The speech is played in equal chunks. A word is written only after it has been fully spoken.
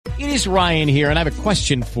It is Ryan here, and I have a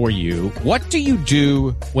question for you. What do you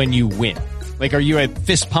do when you win? Like, are you a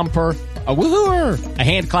fist pumper, a woohooer, a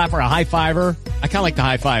hand clapper, a high fiver? I kind of like the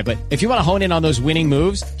high five, but if you want to hone in on those winning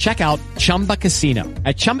moves, check out Chumba Casino.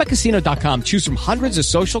 At ChumbaCasino.com, choose from hundreds of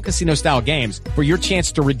social casino style games for your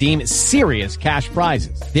chance to redeem serious cash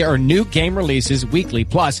prizes. There are new game releases weekly,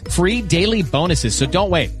 plus free daily bonuses. So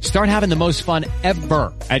don't wait. Start having the most fun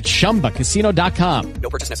ever at ChumbaCasino.com.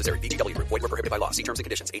 No purchase necessary. VGW Group. Void where prohibited by law. See terms and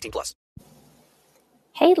conditions. 18+.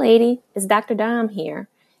 Hey lady, it's Dr. Dom here.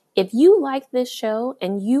 If you like this show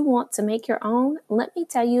and you want to make your own, let me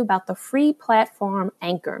tell you about the free platform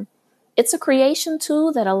Anchor. It's a creation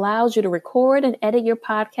tool that allows you to record and edit your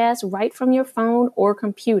podcast right from your phone or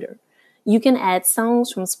computer. You can add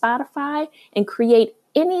songs from Spotify and create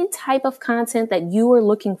any type of content that you are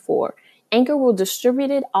looking for. Anchor will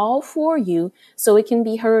distribute it all for you so it can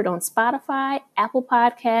be heard on Spotify, Apple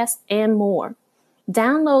Podcasts, and more.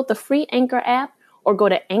 Download the free Anchor app or go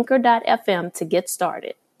to anchor.fm to get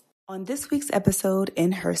started. On this week's episode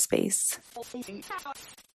in Her Space.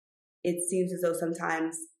 It seems as though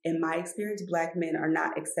sometimes, in my experience, Black men are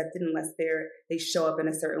not accepted unless they show up in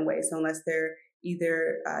a certain way. So unless they're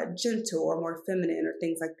either gentle or more feminine or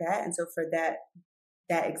things like that. And so for that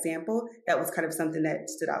example, that was kind of something that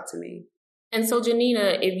stood out to me. And so,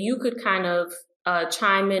 Janina, if you could kind of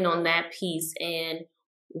chime in on that piece and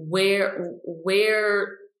where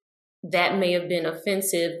that may have been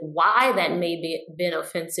offensive, why that may be been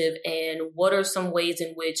offensive, and what are some ways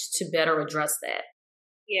in which to better address that?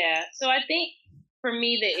 Yeah, so I think for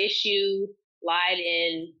me, the issue lied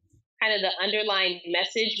in kind of the underlying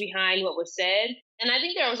message behind what was said. And I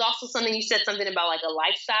think there was also something, you said something about like a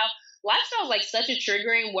lifestyle. Lifestyle is like such a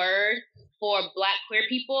triggering word for Black queer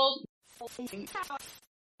people.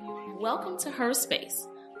 Welcome to Her Space,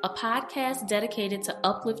 a podcast dedicated to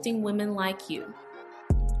uplifting women like you.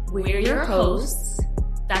 We're your hosts,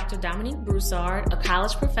 Dr. Dominique Broussard, a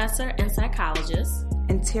college professor and psychologist,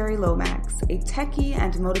 and Terry Lomax, a techie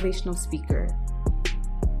and motivational speaker.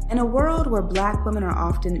 In a world where Black women are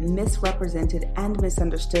often misrepresented and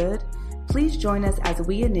misunderstood, please join us as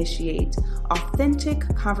we initiate authentic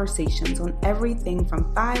conversations on everything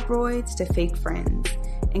from fibroids to fake friends,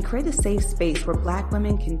 and create a safe space where Black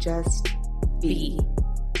women can just be.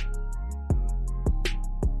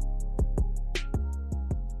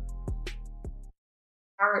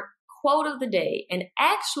 Our quote of the day, and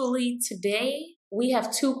actually today we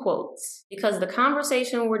have two quotes because the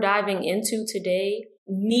conversation we're diving into today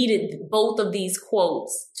needed both of these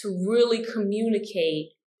quotes to really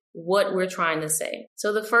communicate what we're trying to say.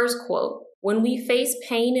 So the first quote, when we face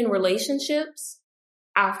pain in relationships,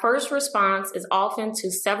 our first response is often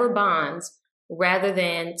to sever bonds rather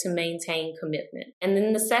than to maintain commitment. And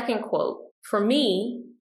then the second quote, for me,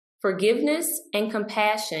 forgiveness and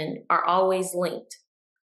compassion are always linked.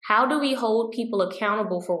 How do we hold people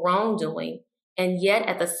accountable for wrongdoing and yet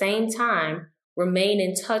at the same time remain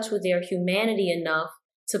in touch with their humanity enough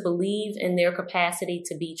to believe in their capacity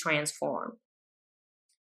to be transformed?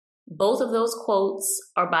 Both of those quotes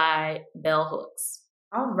are by Bell Hooks.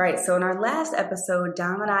 All right. So in our last episode,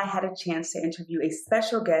 Dom and I had a chance to interview a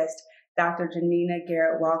special guest, Dr. Janina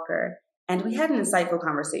Garrett-Walker. And we had an insightful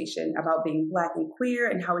conversation about being Black and queer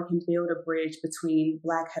and how we can build a bridge between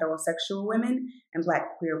Black heterosexual women and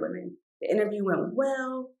Black queer women. The interview went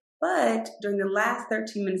well, but during the last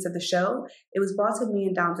 13 minutes of the show, it was brought to me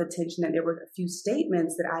and Dom's attention that there were a few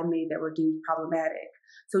statements that I made that were deemed problematic.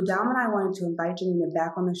 So Dom and I wanted to invite Janina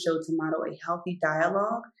back on the show to model a healthy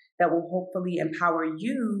dialogue that will hopefully empower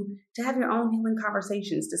you to have your own healing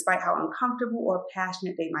conversations, despite how uncomfortable or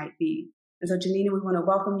passionate they might be. And so, Janina, we want to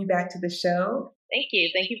welcome you back to the show. Thank you.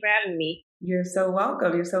 Thank you for having me. You're so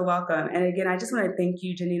welcome. You're so welcome. And again, I just want to thank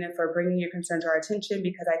you, Janina, for bringing your concern to our attention,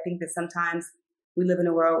 because I think that sometimes we live in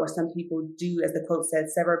a world where some people do, as the quote said,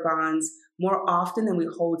 sever bonds more often than we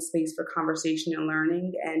hold space for conversation and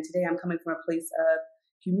learning. And today I'm coming from a place of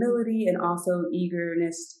humility and also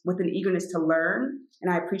eagerness to learn.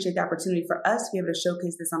 And I appreciate the opportunity for us to be able to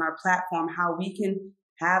showcase this on our platform, how we can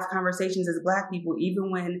have conversations as Black people, even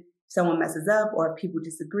when someone messes up or people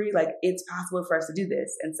disagree. Like, it's possible for us to do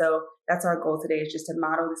this. And so that's our goal today, is just to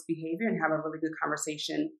model this behavior and have a really good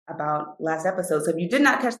conversation about last episode. So if you did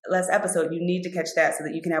not catch the last episode, you need to catch that so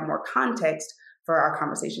that you can have more context for our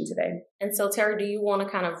conversation today. And so, Terry, do you want to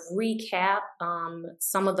kind of recap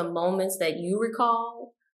some of the moments that you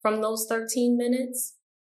recall from those 13 minutes?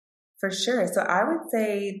 For sure. So I would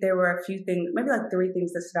say there were a few things, maybe like 3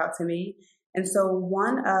 things that stood out to me. And so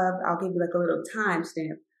I'll give you like a little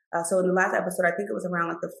timestamp. So in the last episode, I think it was around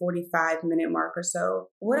like the 45-minute mark or so.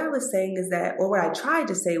 What I was saying is that, or what I tried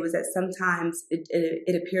to say was that sometimes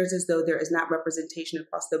it appears as though there is not representation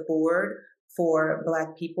across the board for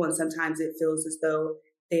Black people. And sometimes it feels as though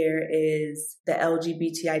there is the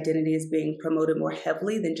LGBT identity is being promoted more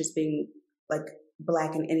heavily than just being like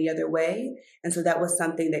Black in any other way. And so that was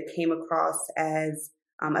something that came across as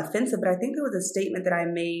offensive. But I think there was a statement that I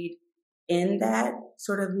made in that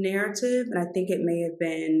sort of narrative. And I think it may have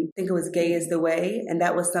been, I think it was gay is the way. And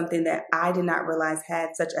that was something that I did not realize had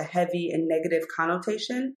such a heavy and negative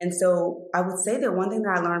connotation. And so I would say that one thing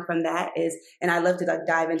that I learned from that is, and I love to like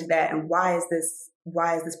dive into that and why is this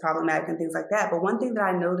problematic and things like that. But one thing that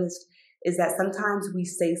I noticed is that sometimes we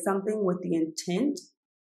say something with the intent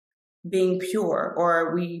being pure,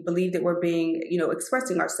 or we believe that we're being,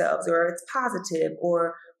 expressing ourselves, or it's positive,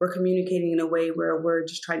 or we're communicating in a way where we're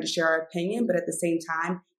just trying to share our opinion, but at the same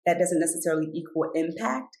time, that doesn't necessarily equal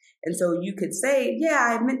impact. And so you could say,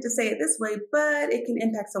 yeah, I meant to say it this way, but it can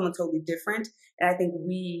impact someone totally different. And I think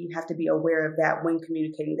we have to be aware of that when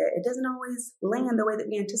communicating, that it doesn't always land the way that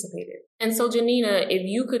we anticipated. And so, Janina, if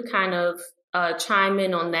you could kind of chime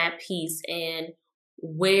in on that piece and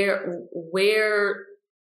where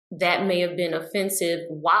that may have been offensive,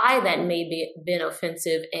 why that may be been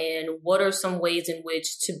offensive, and what are some ways in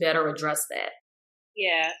which to better address that?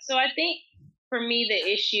 Yeah, so I think for me,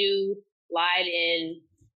 the issue lied in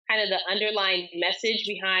kind of the underlying message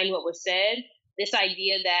behind what was said. This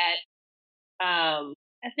idea that,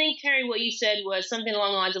 I think, Terry, what you said was something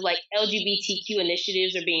along the lines of like LGBTQ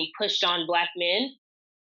initiatives are being pushed on Black men.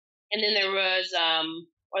 And then there was,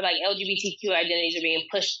 or like LGBTQ identities are being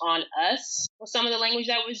pushed on us, was some of the language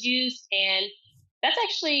that was used. And that's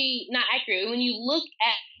actually not accurate. When you look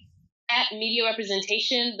at media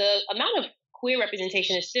representation, the amount of queer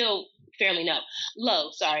representation is still fairly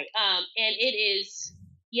low. And it is,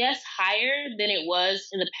 yes, higher than it was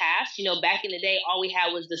in the past. Back in the day, all we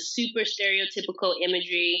had was the super stereotypical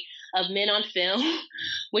imagery of men on film,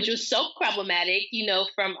 which was so problematic,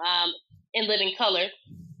 from In Living Color.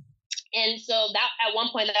 And so that at one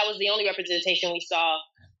point, that was the only representation we saw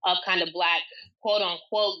of kind of Black, quote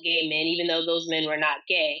unquote, gay men, even though those men were not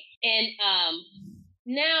gay. And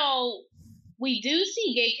now we do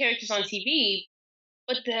see gay characters on TV,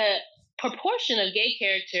 but the proportion of gay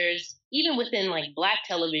characters, even within like Black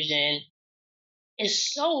television,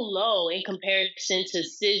 is so low in comparison to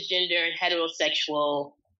cisgender and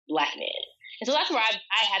heterosexual Black men. And so that's where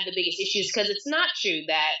I had the biggest issues, because it's not true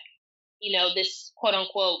that this quote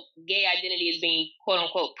unquote gay identity is being quote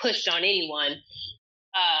unquote pushed on anyone.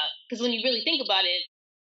 Because when you really think about it,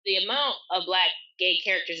 the amount of Black gay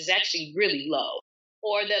characters is actually really low.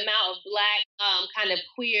 Or the amount of Black kind of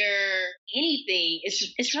queer anything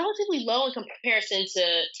is relatively low in comparison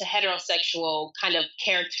to heterosexual kind of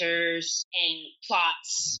characters and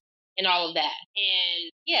plots and all of that.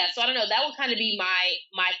 And yeah, so I don't know, that would kind of be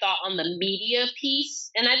my thought on the media piece.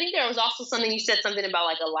 And I think there was also something, you said something about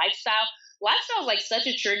like a lifestyle. Lifestyle is like such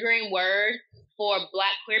a triggering word for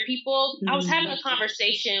Black queer people. Mm-hmm. I was having a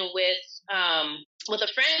conversation with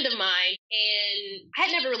a friend of mine, and I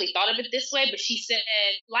had never really thought of it this way, but she said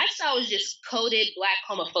lifestyle is just coded Black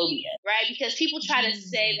homophobia, right? Because people try to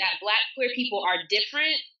say that Black queer people are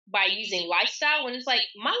different by using lifestyle, when it's like,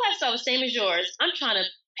 my lifestyle is the same as yours. I'm trying to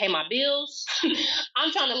pay my bills.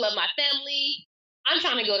 I'm trying to love my family. I'm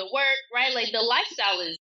trying to go to work, right? Like, the lifestyle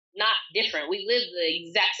is not different. We live the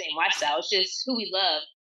exact same lifestyle. It's just who we love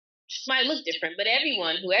just might look different, but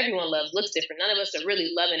who everyone loves looks different. None of us are really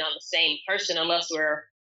loving on the same person unless we're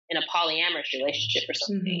in a polyamorous relationship or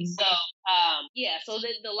something. Mm-hmm. So, so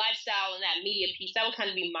the lifestyle and that media piece, that would kind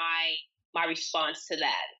of be my response to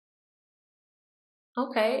that.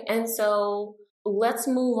 Okay. And so let's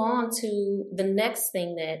move on to the next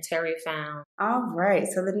thing that Terry found. All right.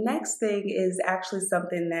 So the next thing is actually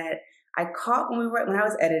something that I caught when I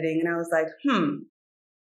was editing, and I was like,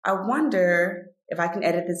 I wonder if I can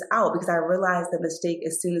edit this out, because I realized the mistake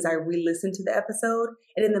as soon as I re-listened to the episode.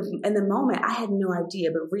 And in the moment, I had no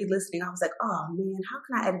idea, but re-listening, I was like, oh man, how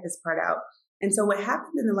can I edit this part out? And so what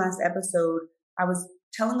happened in the last episode, I was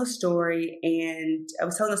telling a story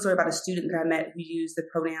about a student that I met who used the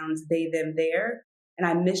pronouns they, them, their, and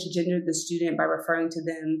I misgendered the student by referring to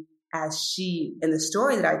them as she in the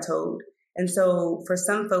story that I told. And so for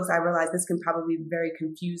some folks, I realized this can probably be very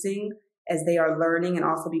confusing as they are learning, and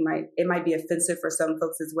also it might be offensive for some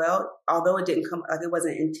folks as well. Although it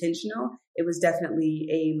wasn't intentional, it was definitely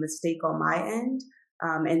a mistake on my end,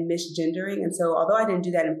 and misgendering. And so although I didn't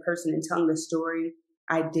do that in person and telling the story,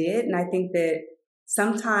 I did. And I think that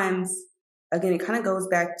sometimes, again, it kind of goes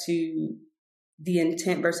back to the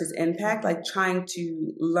intent versus impact, like trying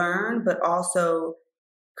to learn, but also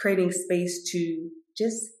creating space to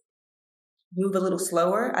just move a little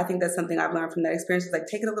slower. I think that's something I've learned from that experience, is like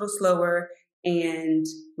take it a little slower and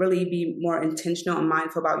really be more intentional and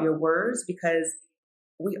mindful about your words, because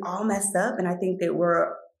we all messed up. And I think that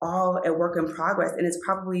we're all a work in progress. And it's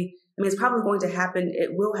probably going to happen.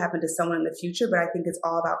 It will happen to someone in the future, but I think it's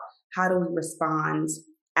all about how do we respond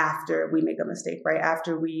after we make a mistake, right?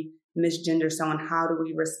 After we misgender someone, how do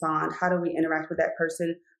we respond? How do we interact with that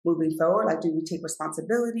person moving forward? Like, do we take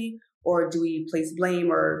responsibility, or do we place blame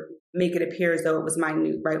or make it appear as though it was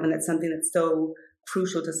minute, right? When that's something that's so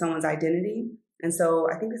crucial to someone's identity. And so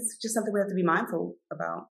I think it's just something we have to be mindful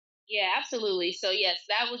about. Yeah, absolutely. So yes,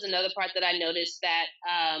 that was another part that I noticed that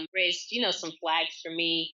raised, some flags for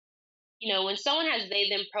me. When someone has they,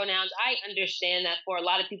 them pronouns, I understand that for a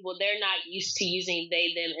lot of people, they're not used to using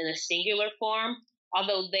they, them in a singular form.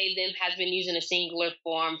 Although they, them has been used in a singular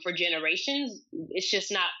form for generations, it's just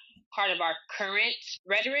not part of our current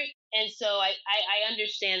rhetoric. And so I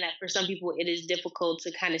understand that for some people, it is difficult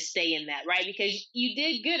to kind of stay in that, right? Because you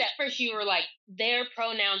did good at first. You were like, their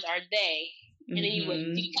pronouns are they. And then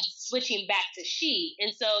you kept switching back to she.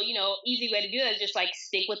 And so, easy way to do that is just like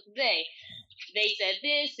stick with they. They said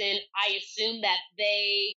this, and I assumed that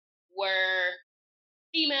they were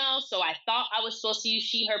female, so I thought I was supposed to use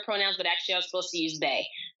she, her pronouns, but actually I was supposed to use they,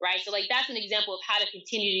 right? So like that's an example of how to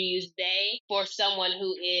continue to use they for someone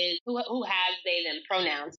who has they, them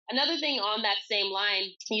pronouns. Another thing on that same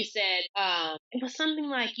line, you said it was something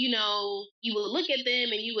like, you would look at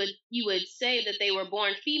them and you would say that they were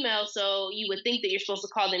born female, so you would think that you're supposed to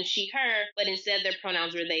call them she, her, but instead their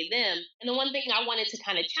pronouns were they, them. And the one thing I wanted to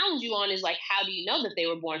kind of challenge you on is like, how do you know that they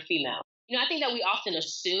were born female? I think that we often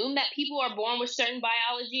assume that people are born with certain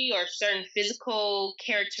biology or certain physical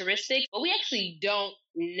characteristics, but we actually don't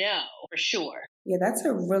know for sure. Yeah, that's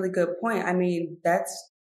a really good point. I mean,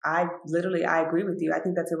 I agree with you. I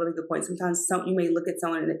think that's a really good point. Sometimes you may look at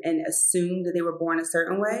someone and assume that they were born a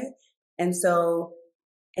certain way. And so,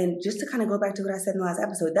 and just to kind of go back to what I said in the last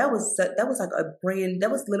episode, that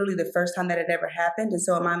was literally the first time that it ever happened. And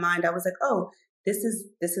so in my mind, I was like, oh, this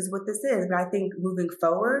is what this is. But I think moving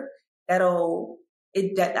forward,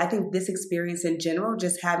 I think this experience in general,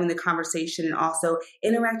 just having the conversation and also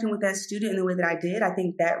interacting with that student in the way that I did, I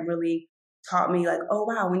think that really taught me like, oh,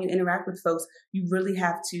 wow, when you interact with folks, you really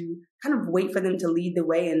have to kind of wait for them to lead the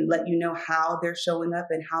way and let you know how they're showing up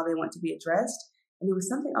and how they want to be addressed. And there was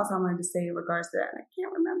something else I wanted to say in regards to that, and I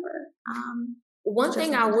can't remember. One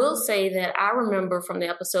thing I will say that I remember from the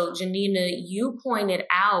episode, Janina, you pointed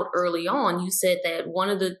out early on, you said that one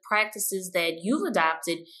of the practices that you've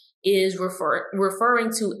adopted is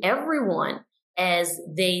referring to everyone as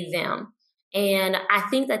they, them. And I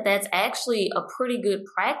think that that's actually a pretty good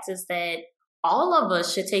practice that all of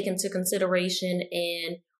us should take into consideration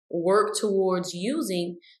and work towards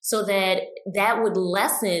using, so that would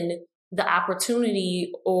lessen the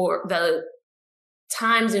opportunity or the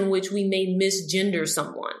times in which we may misgender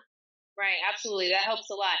someone. Right, absolutely. That helps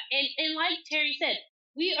a lot. And like Terry said,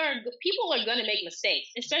 people are going to make mistakes,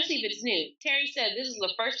 especially if it's new. Terry said this is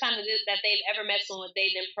the first time that they've ever met someone with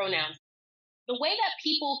they, them pronouns. The way that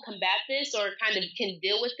people combat this or kind of can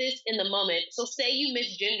deal with this in the moment, so say you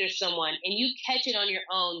misgender someone and you catch it on your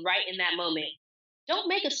own right in that moment. Don't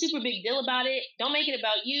make a super big deal about it. Don't make it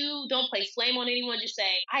about you. Don't place blame on anyone. Just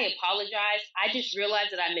say, I apologize. I just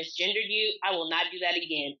realized that I misgendered you. I will not do that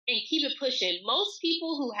again. And keep it pushing. Most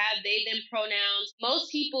people who have they, them pronouns, most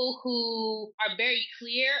people who are very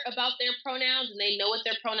clear about their pronouns and they know what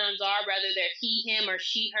their pronouns are, whether they're he, him, or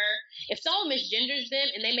she, her. If someone misgenders them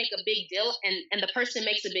and they make a big deal and the person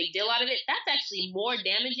makes a big deal out of it, that's actually more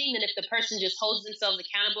damaging than if the person just holds themselves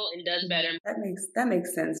accountable and does better. That makes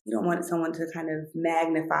sense. You don't want someone to kind of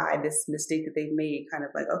magnify this mistake that they've made, kind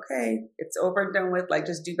of like, okay, it's over and done with, like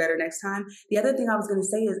just do better next time. The other thing I was going to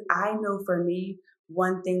say is I know for me,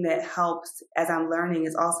 one thing that helps as I'm learning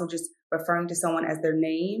is also just referring to someone as their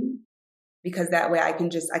name, because that way I can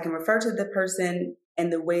refer to the person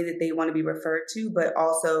in the way that they want to be referred to, but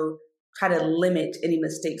also try to limit any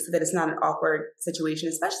mistakes so that it's not an awkward situation,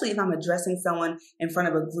 especially if I'm addressing someone in front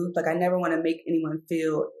of a group. Like I never want to make anyone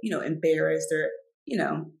feel, embarrassed or,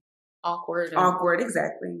 Awkward,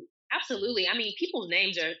 exactly. Absolutely. I mean, people's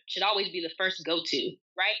names should always be the first go-to,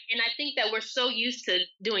 right? And I think that we're so used to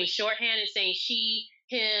doing shorthand and saying she,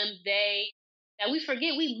 him, they, that we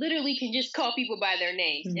forget we literally can just call people by their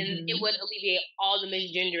names, and it would alleviate all the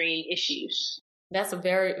misgendering issues. That's a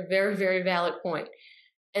very, very, very valid point.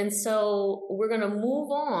 And so we're going to move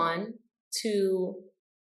on to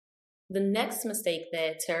the next mistake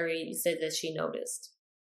that Terry said that she noticed.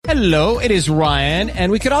 Hello, it is Ryan,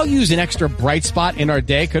 and we could all use an extra bright spot in our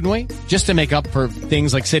day, couldn't we? Just to make up for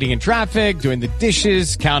things like sitting in traffic, doing the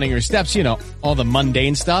dishes, counting your steps, all the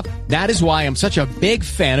mundane stuff. That is why I'm such a big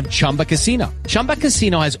fan of Chumba Casino. Chumba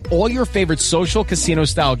Casino has all your favorite social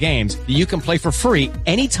casino-style games that you can play for free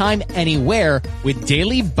anytime, anywhere with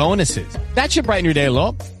daily bonuses. That should brighten your day a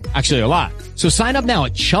little. Actually, a lot. So sign up now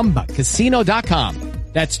at ChumbaCasino.com.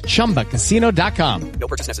 That's ChumbaCasino.com. No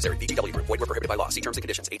purchase necessary. VGW Group. Void where prohibited by law. See terms and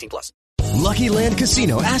conditions. 18+. Lucky Land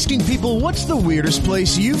Casino, asking people, what's the weirdest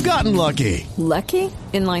place you've gotten lucky? Lucky?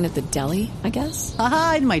 In line at the deli, I guess?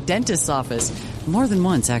 Aha, in my dentist's office. More than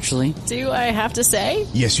once, actually. Do I have to say?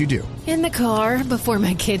 Yes, you do. In the car before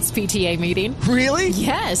my kids' PTA meeting. Really?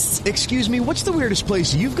 Yes. Excuse me, what's the weirdest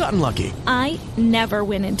place you've gotten lucky? I never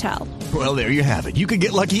win and tell. Well, there you have it. You can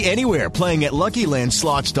get lucky anywhere, playing at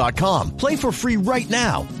LuckyLandSlots.com. Play for free right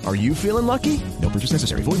now. Are you feeling lucky? No purchase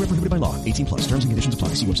necessary. Void where prohibited by law. 18+. Terms and conditions apply.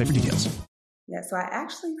 See website for details. Yeah, so I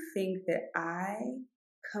actually think that I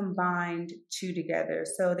combined two together.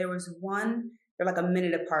 So there was one, they're like a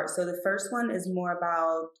minute apart. So the first one is more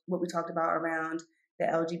about what we talked about around the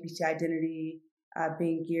LGBT identity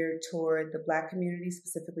being geared toward the Black community,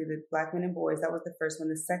 specifically the Black men and boys. That was the first one.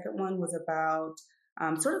 The second one was about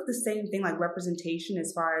sort of the same thing, like representation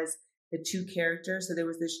as far as the two characters. So there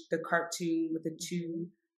was the cartoon with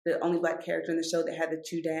the only Black character in the show that had the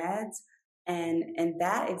two dads. And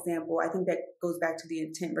that example, I think that goes back to the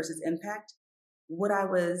intent versus impact. What I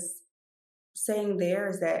was saying there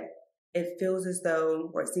is that it feels as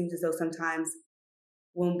though, or it seems as though sometimes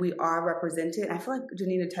when we are represented, I feel like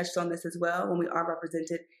Janina touched on this as well, when we are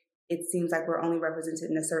represented, it seems like we're only represented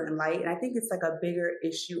in a certain light. And I think it's like a bigger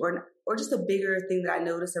issue or just a bigger thing that I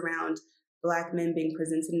notice around Black men being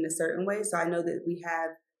presented in a certain way. So I know that we have,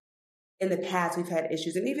 in the past, we've had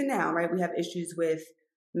issues, and even now, right, we have issues with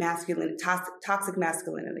toxic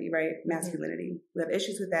masculinity, right? Masculinity. We have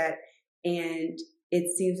issues with that. And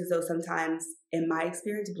it seems as though sometimes, in my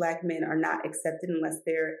experience, Black men are not accepted unless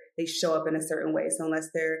they show up in a certain way. So unless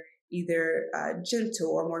they're either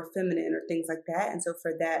gentle or more feminine or things like that. And so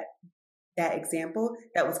for that example,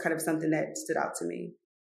 that was kind of something that stood out to me.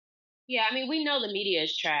 Yeah, I mean, we know the media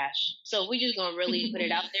is trash. So if we're just going to really put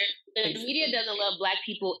it out there, the media doesn't love Black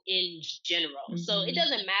people in general. Mm-hmm. So it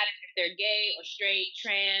doesn't matter if they're gay or straight,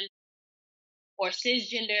 trans, or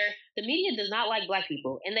cisgender. The media does not like Black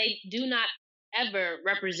people, and they do not ever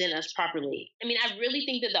represent us properly. I mean, I really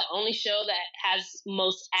think that the only show that has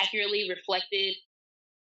most accurately reflected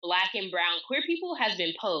Black and brown queer people has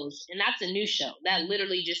been Pose, and that's a new show that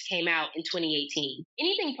literally just came out in 2018.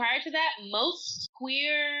 Anything prior to that, most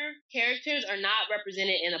queer characters are not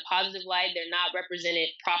represented in a positive light. They're not represented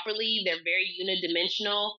properly. They're very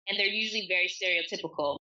unidimensional, and they're usually very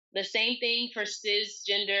stereotypical. The same thing for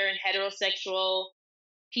cisgender and heterosexual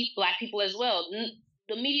Black people as well.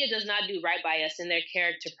 The media does not do right by us in their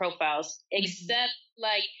character profiles, except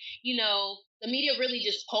the media really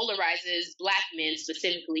just polarizes Black men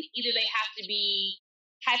specifically. Either they have to be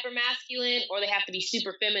hyper masculine or they have to be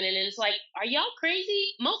super feminine. And it's like, are y'all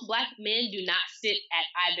crazy? Most Black men do not sit at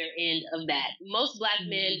either end of that. Most Black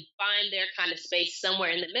men find their kind of space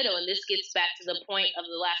somewhere in the middle. And this gets back to the point of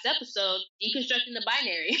the last episode, deconstructing the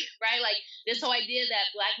binary, right? Like this whole idea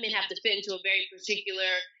that Black men have to fit into a very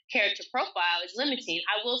particular character profile is limiting.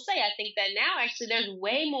 I will say, I think that now actually there's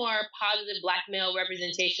way more positive Black male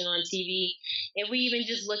representation on TV. If we even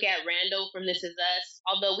just look at Randall from This Is Us,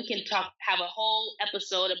 although we can have a whole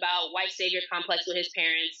episode about white savior complex with his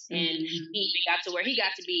parents and he even got to where he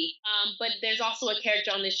got to be. But there's also a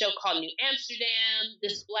character on this show called New Amsterdam,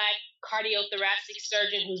 this Black cardiothoracic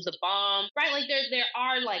surgeon who's the bomb, right? Like there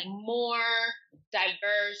are like more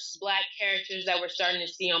diverse Black characters that we're starting to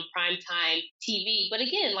see on primetime TV. But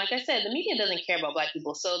again, like I said, the media doesn't care about Black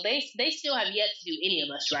people. So they still have yet to do any of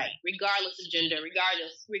us right, regardless of gender,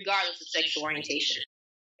 regardless of sexual orientation.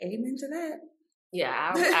 Amen to that.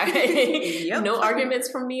 Yeah, Yep. No arguments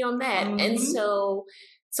from me on that. And so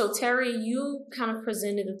Terry, you kind of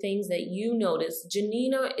presented the things that you noticed.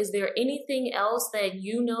 Janina, is there anything else that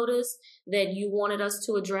you noticed that you wanted us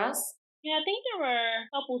to address? Yeah, I think there were a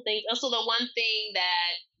couple things. Also,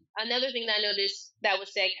 another thing that I noticed that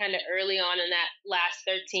was said kind of early on in that last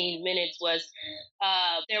 13 minutes was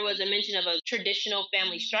there was a mention of a traditional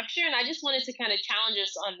family structure. And I just wanted to kind of challenge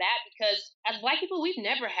us on that because as Black people, we've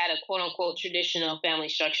never had a quote unquote traditional family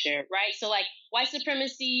structure, right? So like white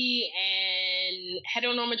supremacy and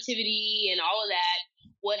heteronormativity and all of that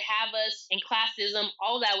would have us, and classism,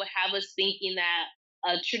 all of that would have us thinking that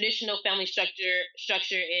a traditional family structure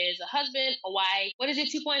is a husband, a wife,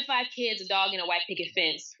 2.5 kids, a dog, and a white picket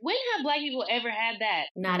fence. When have Black people ever had that?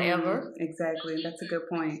 Not ever. Exactly. That's a good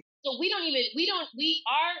point. So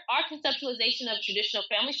our conceptualization of traditional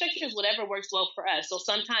family structure is whatever works well for us. So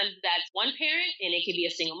sometimes that's one parent and it could be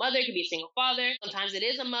a single mother, it could be a single father. Sometimes it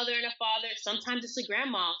is a mother and a father. Sometimes it's a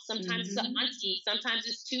grandma. Sometimes it's an auntie. Sometimes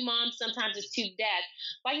it's two moms. Sometimes it's two dads.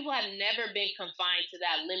 Black people have never been confined to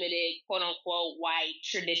that limited, quote unquote, white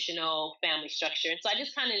traditional family structure. And so I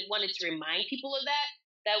just kind of wanted to remind people of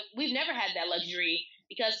that we've never had that luxury.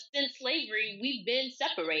 Because since slavery, we've been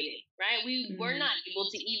separated, right? We were not able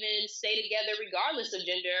to even stay together regardless of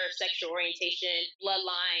gender, sexual orientation,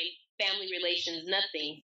 bloodline, family relations,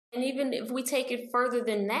 nothing. And even if we take it further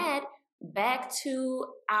than that, back to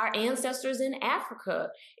our ancestors in Africa,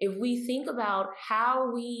 if we think about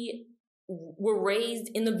how we were raised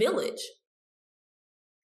in the village,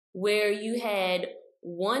 where you had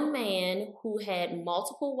one man who had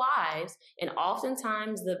multiple wives, and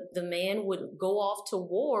oftentimes the man would go off to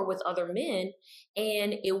war with other men,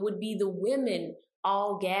 and it would be the women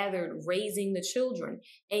all gathered raising the children,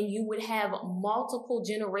 and you would have multiple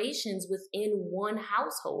generations within one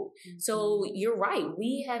household. So you're right,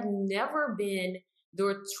 we have never been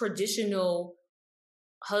the traditional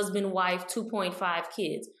husband, wife, 2.5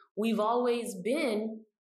 kids. We've always been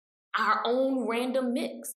our own random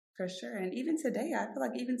mix. For sure. And even today, I feel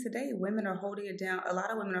like even today, women are holding it down. A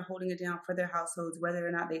lot of women are holding it down for their households, whether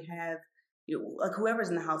or not they have, like whoever's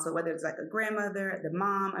in the household, whether it's like a grandmother, the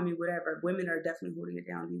mom, whatever. Women are definitely holding it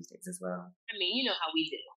down these days as well. You know how we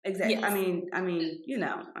do. Exactly. Yes.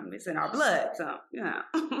 It's in our blood, so,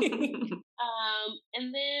 And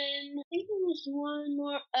then I think there was one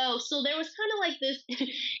more. Oh, so there was kind of like this,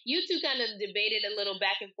 you two kind of debated a little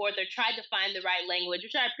back and forth or tried to find the right language,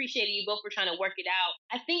 which I appreciated. You both were trying to work it out.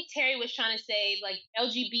 I think Terry was trying to say like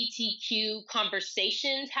LGBTQ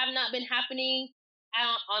conversations have not been happening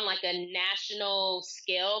on like a national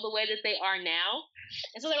scale the way that they are now.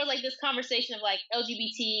 And so there was like this conversation of like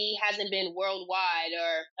LGBT hasn't been worldwide,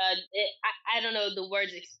 or I don't know the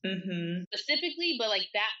words specifically, but like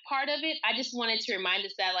that part of it, I just wanted to remind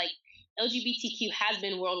us that like LGBTQ has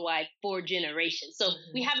been worldwide for generations. So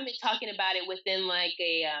we haven't been talking about it within like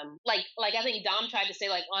a like I think Dom tried to say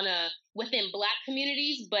like within Black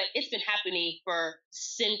communities, but it's been happening for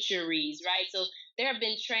centuries, right? So there have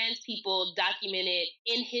been trans people documented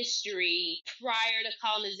in history prior to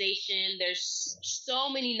colonization. There's so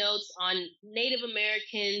many notes on Native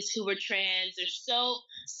Americans who were trans. There's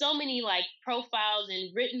so many like profiles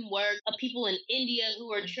and written work of people in India who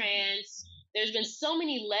were trans. There's been so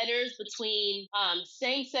many letters between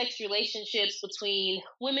same-sex relationships between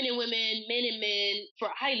women and women, men and men for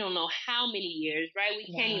I don't know how many years, right?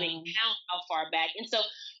 We can't even count how far back. And so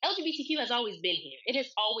LGBTQ has always been here. It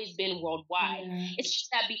has always been worldwide. It's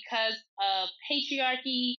just that because of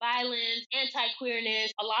patriarchy, violence,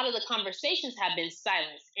 anti-queerness, a lot of the conversations have been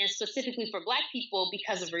silenced. And specifically for Black people,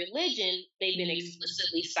 because of religion, they've been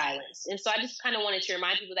explicitly silenced. And so I just kind of wanted to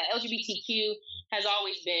remind people that LGBTQ has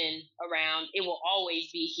always been around. It will always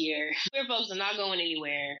be here. Queer folks are not going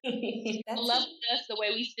anywhere. Love us the way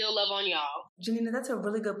we still love on y'all. Janina, that's a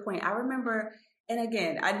really good point. I remember, and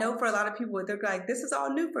again, I know for a lot of people, they're like, this is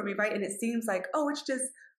all new for me, right? And it seems like,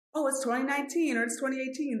 it's 2019 or it's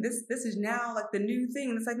 2018. This is now like the new thing.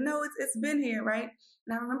 And it's like, no, it's been here, right?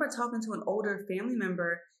 And I remember talking to an older family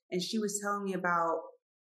member, and she was telling me about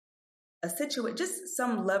a situation, just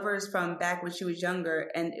some lovers from back when she was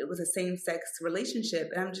younger, and it was a same-sex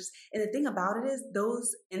relationship. And the thing about it is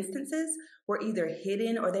those instances were either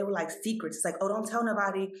hidden or they were like secrets. It's like, don't tell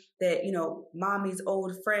nobody that, mommy's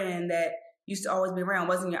old friend that used to always be around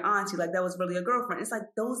wasn't your auntie. Like that was really a girlfriend. It's like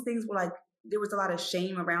those things were like, there was a lot of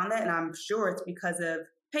shame around that. And I'm sure it's because of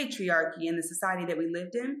patriarchy and the society that we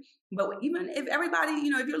lived in. But even if everybody,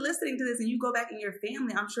 if you're listening to this and you go back in your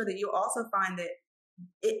family, I'm sure that you'll also find that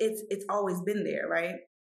it's always been there, right?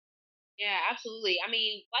 Yeah, absolutely.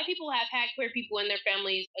 Black people have had queer people in their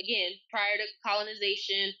families, again, prior to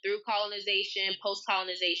colonization, through colonization,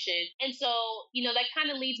 post-colonization. And so, that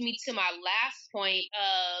kind of leads me to my last point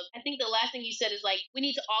of, I think the last thing you said is like, we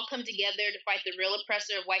need to all come together to fight the real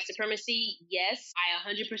oppressor of white supremacy. Yes, I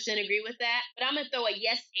 100% agree with that. But I'm going to throw a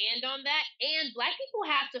yes and on that. And Black people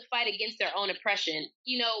have to fight against their own oppression.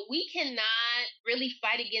 We cannot really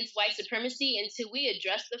fight against white supremacy until we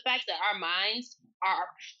address the fact that our minds are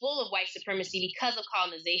full of white supremacy because of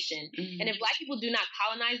colonization. And if Black people do not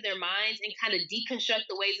colonize their minds and kind of deconstruct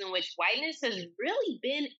the ways in which whiteness has really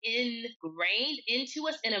been ingrained into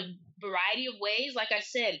us in a variety of ways, like I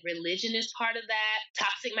said, religion is part of that,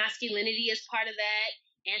 toxic masculinity is part of that,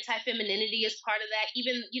 anti-femininity is part of that.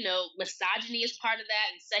 Even, misogyny is part of that,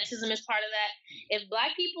 and sexism is part of that. If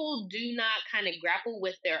Black people do not kind of grapple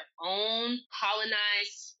with their own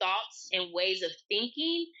colonized thoughts and ways of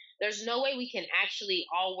thinking, there's no way we can actually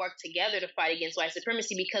all work together to fight against white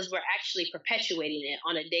supremacy, because we're actually perpetuating it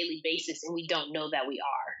on a daily basis, and we don't know that we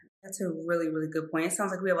are. That's a really, really good point. It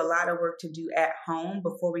sounds like we have a lot of work to do at home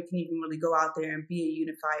before we can even really go out there and be a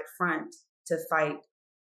unified front to fight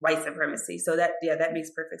white supremacy. So that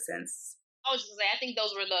makes perfect sense. I was just going to say, I think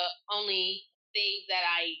those were the only things that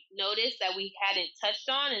I noticed that we hadn't touched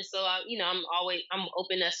on. And so, I'm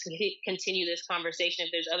open to continue this conversation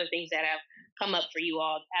if there's other things that have come up for you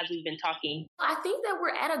all as we've been talking. I think that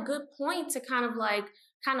we're at a good point to kind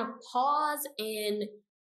of pause and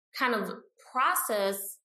kind of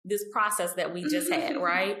process this process that we just had,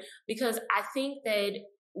 right? Because I think that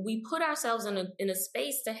we put ourselves in a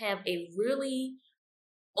space to have a really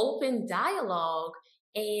open dialogue,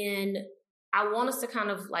 and I want us to kind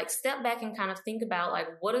of step back and kind of think about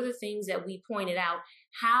what are the things that we pointed out?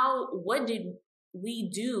 What did we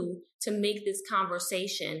do to make this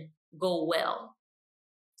conversation go well,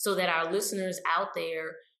 so that our listeners out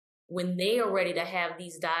there, when they are ready to have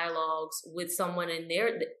these dialogues with someone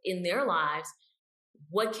in their lives,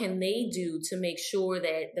 what can they do to make sure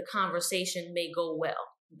that the conversation may go well?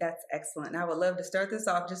 That's excellent. I would love to start this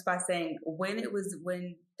off just by saying when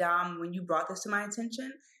you brought this to my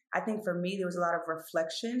attention, I think for me, there was a lot of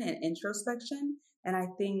reflection and introspection. And I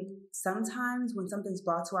think sometimes when something's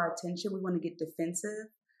brought to our attention, we want to get defensive.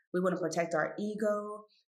 We want to protect our ego.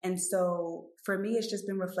 And so for me, it's just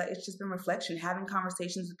been reflection, having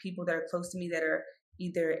conversations with people that are close to me that are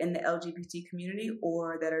either in the LGBT community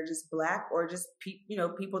or that are just Black, or just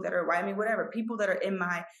people that are white, whatever, people that are in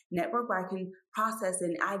my network where I can process.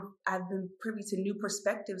 And I've been privy to new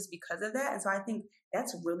perspectives because of that. And so I think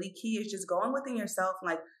that's really key, is just going within yourself,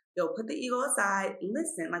 put the ego aside,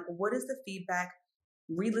 listen, what is the feedback,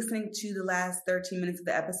 re-listening to the last 13 minutes of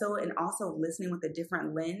the episode, and also listening with a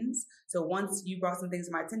different lens. So once you brought some things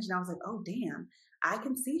to my attention, I was like, oh, damn, I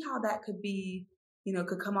can see how that could be,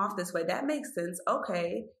 could come off this way. That makes sense.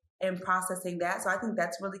 Okay. And processing that. So I think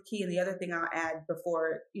that's really key. And the other thing I'll add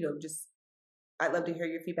before, I'd love to hear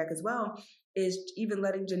your feedback as well, is even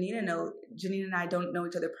letting Janina know. Janina and I don't know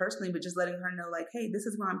each other personally, but just letting her know, hey, this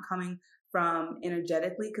is where I'm coming from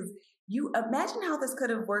energetically. Because you imagine how this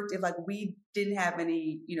could have worked if we didn't have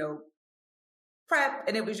any, prep,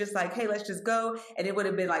 and it was just hey, let's just go. And it would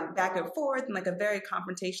have been back and forth and a very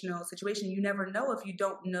confrontational situation. You never know if you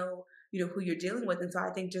don't know, who you're dealing with. And so I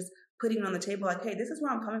think just putting it on the table, hey, this is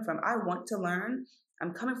where I'm coming from. I want to learn.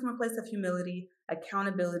 I'm coming from a place of humility,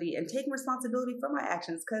 accountability, and taking responsibility for my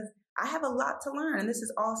actions, because I have a lot to learn and this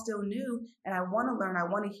is all still new. And I want to learn. I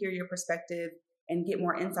want to hear your perspective and get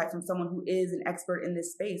more insight from someone who is an expert in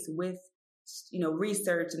this space with,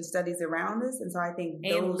 research and studies around this. And so I think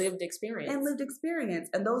lived experience.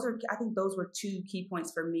 And I think those were two key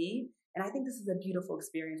points for me. And I think this is a beautiful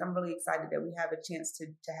experience. I'm really excited that we have a chance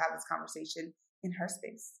to have this conversation in her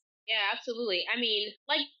space. Yeah, absolutely.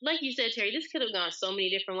 Like you said, Terry, this could have gone so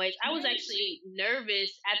many different ways. I was actually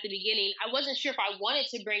nervous at the beginning. I wasn't sure if I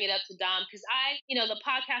wanted to bring it up to Dom, because the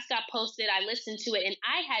podcast got posted. I listened to it, and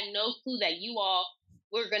I had no clue that you all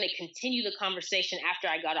were going to continue the conversation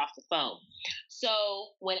after I got off the phone. So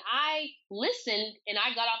when I listened and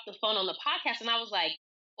I got off the phone on the podcast, and I was like,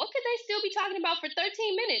 what could they still be talking about for 13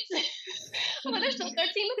 minutes? There's still 13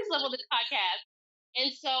 minutes left on this podcast.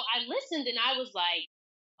 And so I listened and I was like,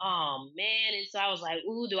 oh man. And so I was like,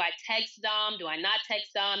 ooh, do I text Dom? Do I not text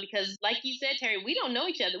Dom? Because like you said, Terry, we don't know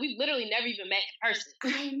each other. We've literally never even met in person.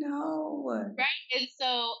 I know. Right. And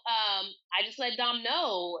so I just let Dom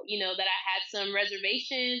know, that I had some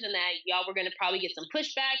reservations and that y'all were going to probably get some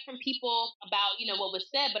pushback from people about, what was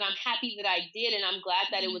said. But I'm happy that I did. And I'm glad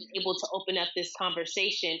that it was able to open up this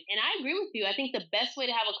conversation. And I agree with you. I think the best way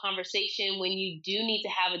to have a conversation when you do need to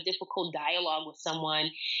have a difficult dialogue with someone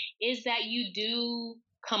is that you do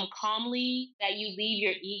come calmly, that you leave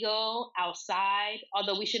your ego outside,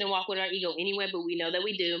 although we shouldn't walk with our ego anyway, but we know that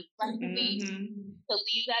we do. To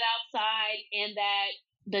leave that outside, and that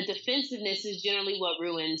the defensiveness is generally what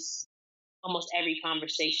ruins almost every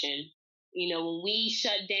conversation. When we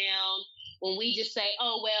shut down, when we just say,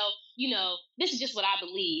 oh, well, this is just what I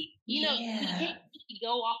believe. We can't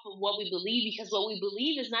go off of what we believe, because what we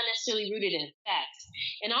believe is not necessarily rooted in facts.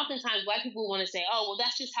 And oftentimes Black people want to say, oh, well,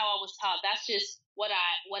 that's just how I was taught. That's just what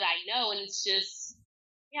I know. And it's just,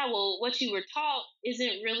 yeah, well, what you were taught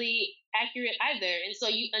isn't really accurate either. And so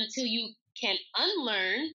until you can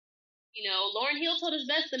unlearn, Lauryn Hill told us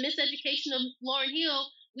best, the miseducation of Lauryn Hill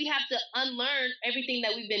we have to unlearn everything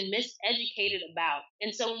that we've been miseducated about.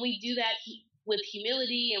 And so when we do that with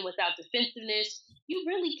humility and without defensiveness, you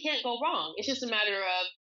really can't go wrong. It's just a matter of,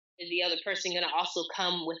 is the other person going to also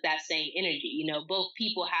come with that same energy? You know, both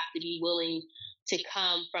people have to be willing to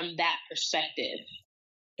come from that perspective.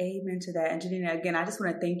 Amen to that. And Janina, again, I just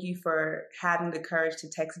want to thank you for having the courage to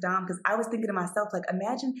text Dom, because I was thinking to myself, like,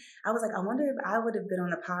 imagine, I was like, I wonder if I would have been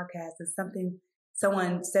on a podcast if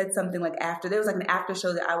someone said something like after, there was like an after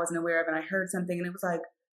show that I wasn't aware of, and I heard something and it was like,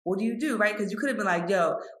 what do you do, right? Because you could have been like,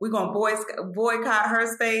 yo, we're going to boycott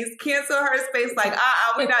her space, cancel her space, like,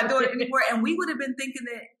 we're not doing it anymore. And we would have been thinking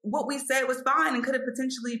that what we said was fine and could have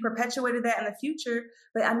potentially perpetuated that in the future.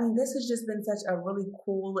 But I mean, this has just been such a really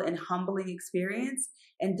cool and humbling experience,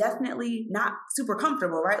 and definitely not super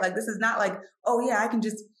comfortable, right? Like, this is not like, oh yeah, I can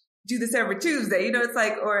just do this every Tuesday, you know, it's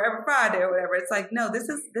like, or every Friday or whatever. It's like, no, this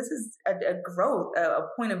is a growth, a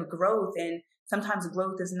point of growth. And sometimes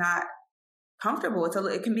growth is not comfortable.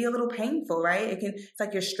 It can be a little painful, right? It's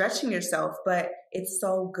like you're stretching yourself, but it's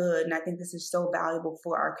so good. And I think this is so valuable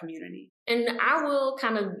for our community. And I will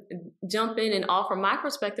kind of jump in and offer my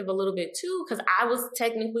perspective a little bit too, because I was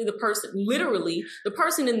technically literally the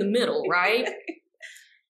person in the middle, right?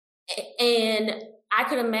 And I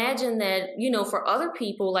could imagine that, you know, for other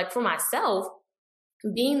people, like for myself,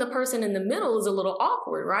 being the person in the middle is a little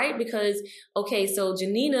awkward, right? Because, okay, so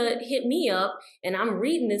Janina hit me up and I'm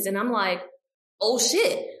reading this and I'm like, oh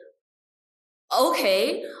shit.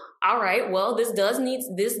 Okay. All right. Well, this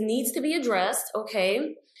needs to be addressed.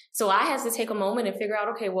 Okay. So I have to take a moment and figure out,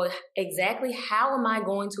 okay, well, exactly how am I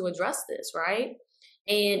going to address this? Right.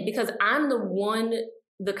 And because I'm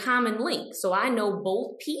the common link. So I know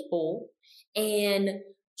both people, and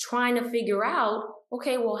trying to figure out,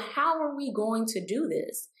 okay, well, how are we going to do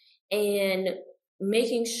this? And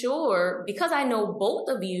making sure, because I know both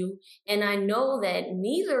of you, and I know that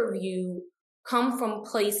neither of you come from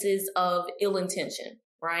places of ill intention,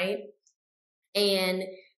 right? And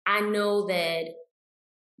I know that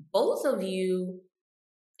both of you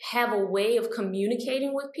have a way of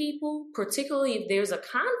communicating with people, particularly if there's a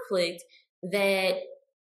conflict, that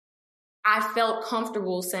I felt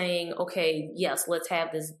comfortable saying, okay, yes, let's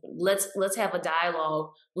have this, let's have a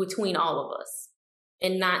dialogue between all of us,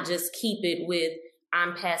 and not just keep it with,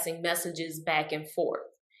 I'm passing messages back and forth.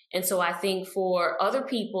 And so I think for other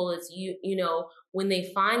people, it's, you know, when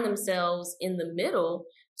they find themselves in the middle,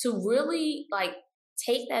 to really like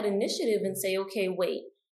take that initiative and say, okay, wait,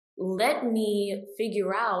 let me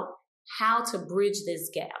figure out how to bridge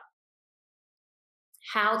this gap,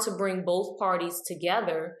 how to bring both parties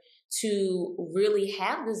together to really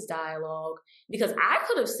have this dialogue. Because I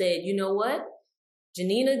could have said, you know what,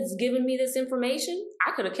 Janina's giving me this information,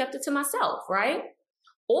 I could have kept it to myself, right?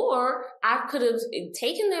 Or I could have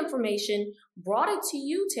taken the information, brought it to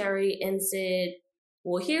you, Terry, and said,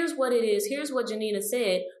 well, here's what it is. Here's what Janina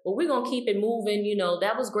said, but we're going to keep it moving. You know,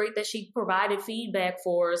 that was great that she provided feedback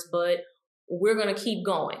for us, but we're going to keep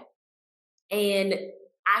going. And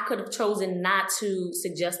I could have chosen not to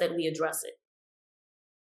suggest that we address it.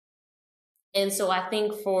 And so I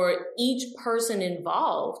think for each person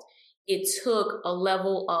involved, it took a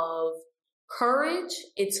level of courage,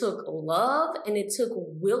 it took love, and it took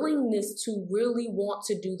willingness to really want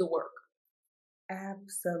to do the work.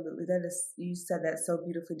 Absolutely. You said that so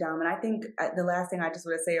beautifully, Dom. And I think the last thing I just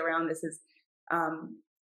want to say around this is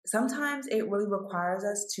sometimes it really requires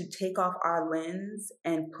us to take off our lens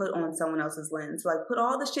and put on someone else's lens. Like, put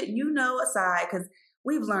all the shit aside, because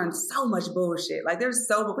we've learned so much bullshit. Like, we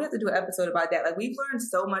have to do an episode about that. Like, we've learned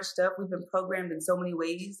so much stuff. We've been programmed in so many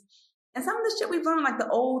ways. And some of the shit we've learned, like the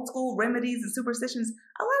old school remedies and superstitions,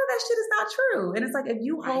 a lot of that shit is not true. And it's like, if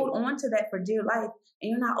you hold on to that for dear life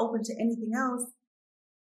and you're not open to anything else,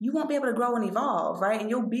 you won't be able to grow and evolve, right? And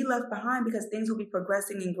you'll be left behind because things will be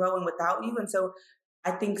progressing and growing without you. And so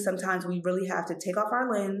I think sometimes we really have to take off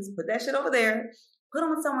our lens, put that shit over there, put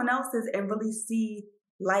on someone else's, and really see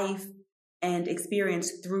life and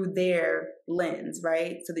experience through their lens,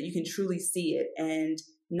 right? So that you can truly see it and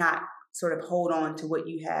not sort of hold on to what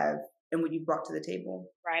you have and what you brought to the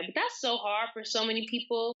table. Right. But that's so hard for so many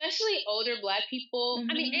people, especially older Black people.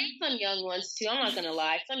 Mm-hmm. I mean, and some young ones too. I'm not going to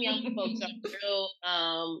lie. Some young folks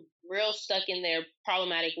are real stuck in their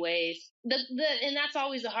problematic ways. And that's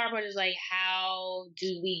always the hard part, is like, how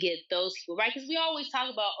do we get those people, right? Because we always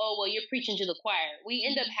talk about, oh, well, you're preaching to the choir. We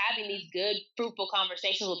end up having these good, fruitful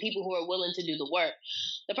conversations with people who are willing to do the work.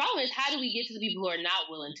 The problem is, how do we get to the people who are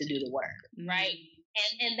not willing to do the work, right?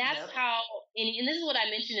 And that's how, and this is what I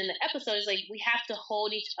mentioned in the episode, is like, we have to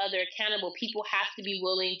hold each other accountable. People have to be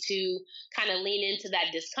willing to kind of lean into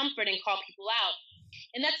that discomfort and call people out.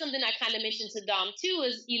 And that's something I kind of mentioned to Dom too,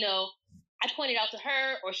 is, you know, I pointed out to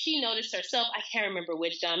her, or she noticed herself. I can't remember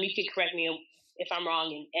which, Dom. You could correct me if I'm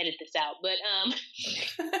wrong and edit this out. But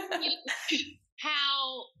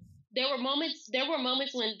how there were moments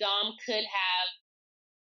when Dom could have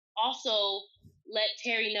also let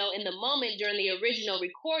Terry know in the moment during the original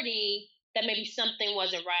recording that maybe something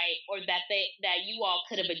wasn't right, or that you all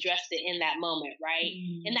could have addressed it in that moment, right?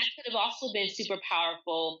 Mm-hmm. And that could have also been super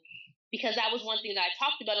powerful, because that was one thing that I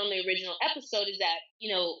talked about on the original episode, is that,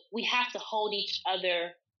 you know, we have to hold each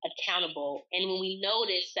other accountable. And when we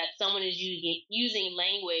notice that someone is using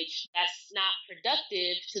language that's not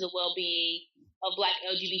productive to the well-being of Black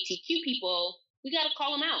LGBTQ people, we got to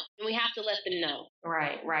call them out, and we have to let them know.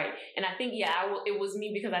 Right. And I think, it was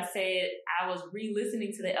me, because I was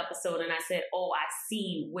re-listening to the episode, and I said, oh, I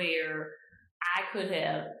see where I could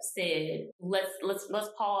have said, let's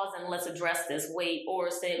pause and let's address this. Wait,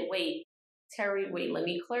 Terry, let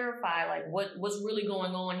me clarify, like, what's really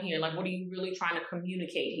going on here? Like, what are you really trying to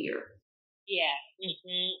communicate here? Yeah,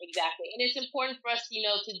 exactly. And it's important for us, you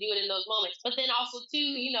know, to do it in those moments. But then also, too,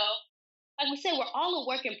 you know, like we said, we're all a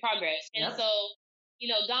work in progress. And so, you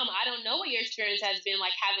know, Dom, I don't know what your experience has been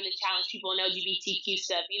like having to challenge people in LGBTQ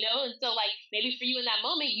stuff, you know? And so, like, maybe for you in that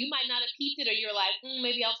moment, you might not have peeped it, or you're like,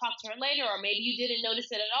 maybe I'll talk to her later, or maybe you didn't notice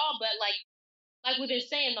it at all. But like we've been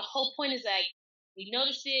saying, the whole point is, like, we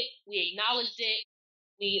noticed it, we acknowledged it,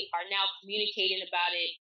 we are now communicating about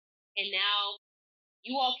it, and now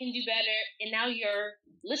you all can do better, and now your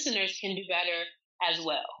listeners can do better as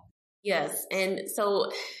well. Yes, and so,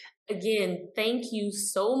 again, thank you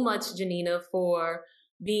so much, Janina, for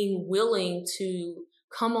being willing to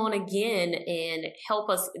come on again and help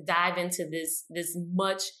us dive into this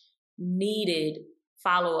much needed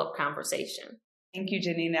follow-up conversation. Thank you,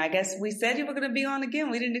 Janina. I guess we said you were going to be on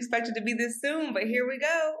again. We didn't expect it to be this soon, but here we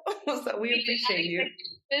go. So we appreciate you.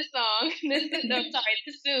 This song.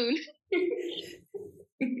 Too soon.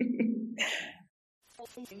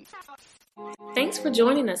 Thanks for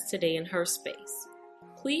joining us today in Her Space.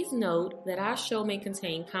 Please note that our show may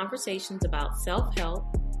contain conversations about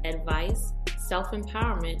self-help, advice,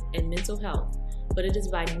 self-empowerment, and mental health, but it is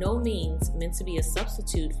by no means meant to be a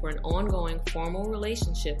substitute for an ongoing formal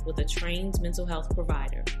relationship with a trained mental health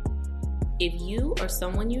provider. If you or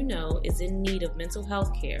someone you know is in need of mental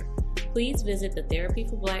health care, please visit the Therapy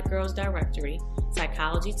for Black Girls directory,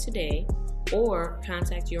 Psychology Today, or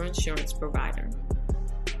contact your insurance provider.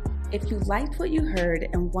 If you liked what you heard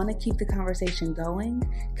and want to keep the conversation going,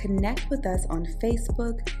 connect with us on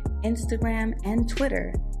Facebook, Instagram, and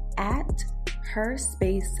Twitter at Her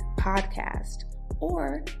Space Podcast,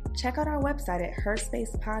 or check out our website at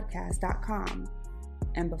herspacepodcast.com.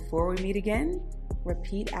 And before we meet again,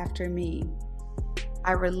 repeat after me.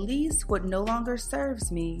 I release what no longer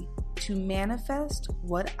serves me to manifest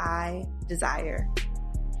what I desire.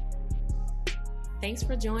 Thanks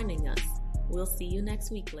for joining us. We'll see you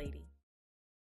next week, ladies.